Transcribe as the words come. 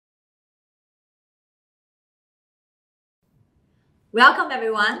Welcome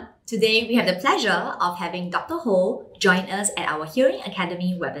everyone. Today we have the pleasure of having Dr. Ho join us at our Hearing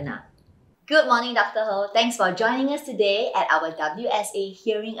Academy webinar. Good morning, Dr. Ho. Thanks for joining us today at our WSA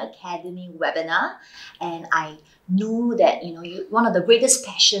Hearing Academy webinar. And I know that one of the greatest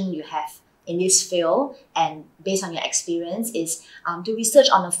passion you have in this field, and based on your experience, is to research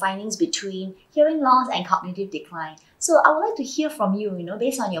on the findings between hearing loss and cognitive decline. So I would like to hear from you,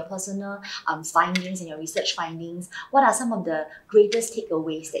 based on your personal findings and your research findings, what are some of the greatest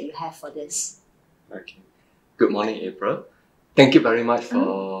takeaways that you have for this? Okay. Good morning, April. Thank you very much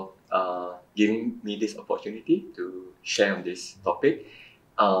for giving me this opportunity to share on this topic.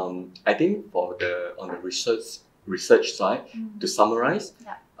 I think on the research side, to summarize,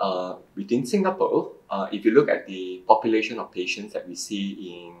 within Singapore, if you look at the population of patients that we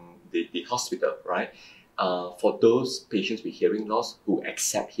see in the hospital, right? For those patients with hearing loss who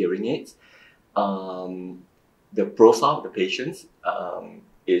accept hearing aids, the profile of the patients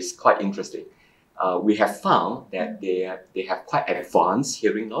is quite interesting. We have found that they have quite advanced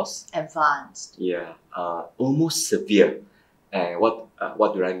hearing loss. Advanced. Yeah, almost severe. And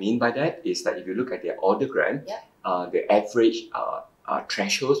what do I mean by that? Is that if you look at their audiogram, the average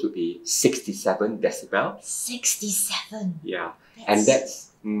thresholds would be 67 decibel. 67. Yeah, and that's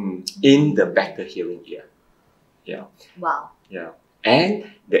in the better hearing ear. Yeah. Wow. Yeah,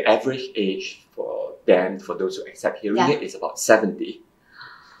 and the average age for those who accept hearing aid is about 70.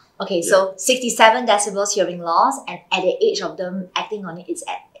 Okay, so 67 decibels hearing loss, and at the age of them acting on it, it's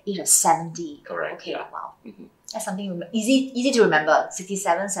at the age of 70. Correct. Okay, yeah. wow. That's something easy to remember,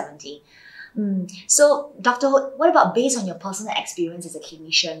 67, 70. So, Dr. Ho, what about based on your personal experience as a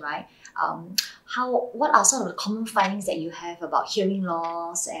clinician, right? What are some of the common findings that you have about hearing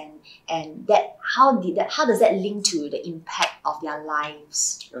loss, and how does that link to the impact of their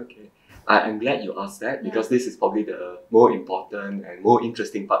lives? Okay, I'm glad you asked that, because this is probably the more important and more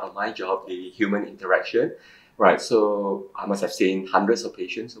interesting part of my job, the human interaction, right? So I must have seen hundreds of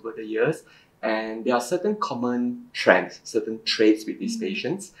patients over the years, and there are certain common trends, certain traits with these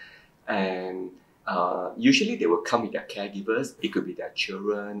patients, and usually they will come with their caregivers. It could be their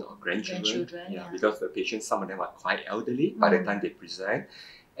children or grandchildren. Because the patients, some of them are quite elderly by the time they present.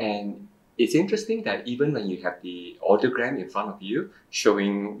 And it's interesting that even when you have the audiogram in front of you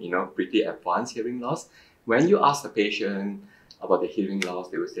showing, pretty advanced hearing loss, when you ask the patient about the hearing loss,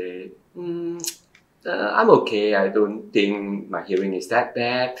 they will say, I'm okay. I don't think my hearing is that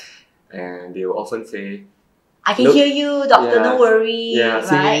bad. And they will often say, I can hear you, doctor, no worry.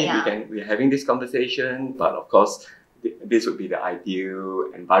 We're having this conversation, but of course, this would be the ideal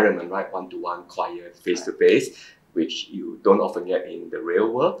environment, right? One-to-one, quiet, face-to-face, which you don't often get in the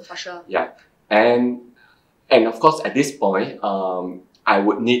real world. For sure. Yeah. And of course, at this point, I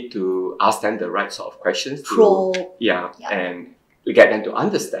would need to ask them the right sort of questions and get them to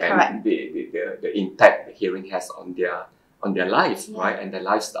understand the impact the hearing has on their lives, right? And their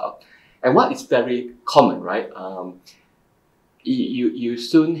lifestyle. And what is very common, right? You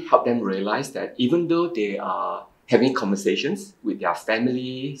soon help them realize that even though they are having conversations with their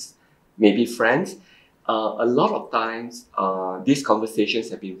families, maybe friends, a lot of times these conversations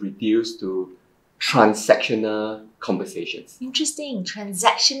have been reduced to transactional conversations. Interesting,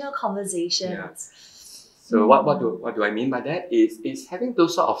 transactional conversations. Yeah. So what do I mean by that? Is having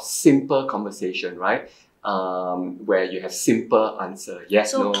those sort of simple conversation, right? Where you have simple answer,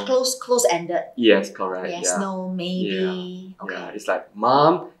 yes, so no. Close-ended. Yes, correct. Yes, no, maybe. Yeah. Okay. Yeah, it's like,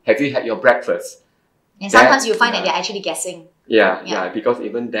 Mom, have you had your breakfast? And sometimes you find that they're actually guessing. Yeah, because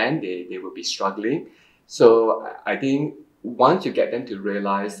even then they will be struggling. So I think once you get them to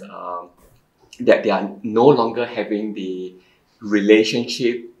realize that they are no longer having the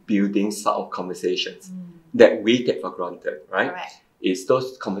relationship building sort of conversations that we take for granted, right? Correct. It's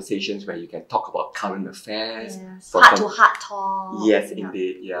those conversations where you can talk about current affairs. Heart-to-heart talk. Yes,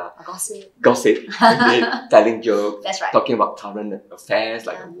 indeed, yeah. Or Gossip, indeed. Telling jokes. That's right. Talking about current affairs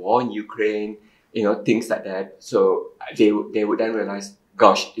like the war in Ukraine, things like that. So they would then realize,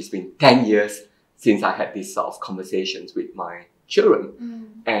 gosh, it's been 10 years since I had these sort of conversations with my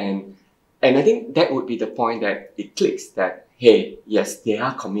children. And I think that would be the point that it clicks that, hey, yes, they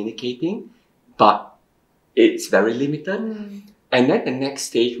are communicating, but it's very limited. And then the next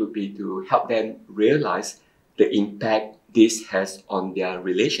stage would be to help them realize the impact this has on their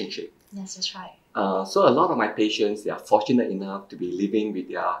relationship. Yes, that's right. So a lot of my patients, they are fortunate enough to be living with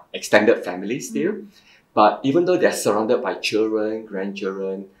their extended family still. But even though they're surrounded by children,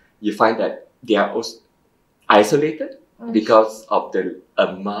 grandchildren, you find that they are also isolated because of the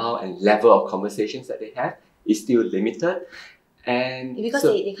amount and level of conversations that they have is still limited. And because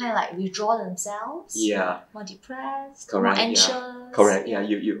they kind of like withdraw themselves. Yeah. More depressed. Correct. More anxious. Yeah. Correct. Yeah.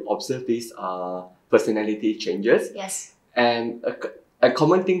 You observe these personality changes. Yes. And a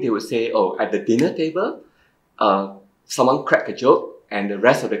common thing they would say, oh, at the dinner table, someone crack a joke and the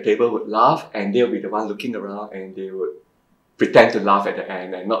rest of the table would laugh and they'll be the one looking around and they would pretend to laugh at the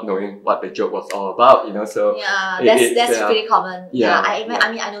end and not knowing what the joke was all about, you know. So yeah, that's pretty common. Yeah, I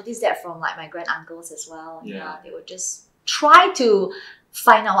mean, I noticed that from like my grand uncles as well. Yeah. They would just try to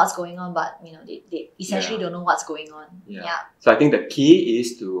find out what's going on, but you know, they essentially don't know what's going on. Yeah. So I think the key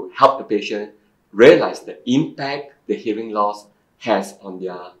is to help the patient realize the impact the hearing loss has on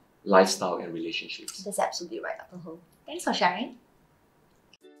their lifestyle and relationships. That's absolutely right, Dr. Ho. Thanks for sharing.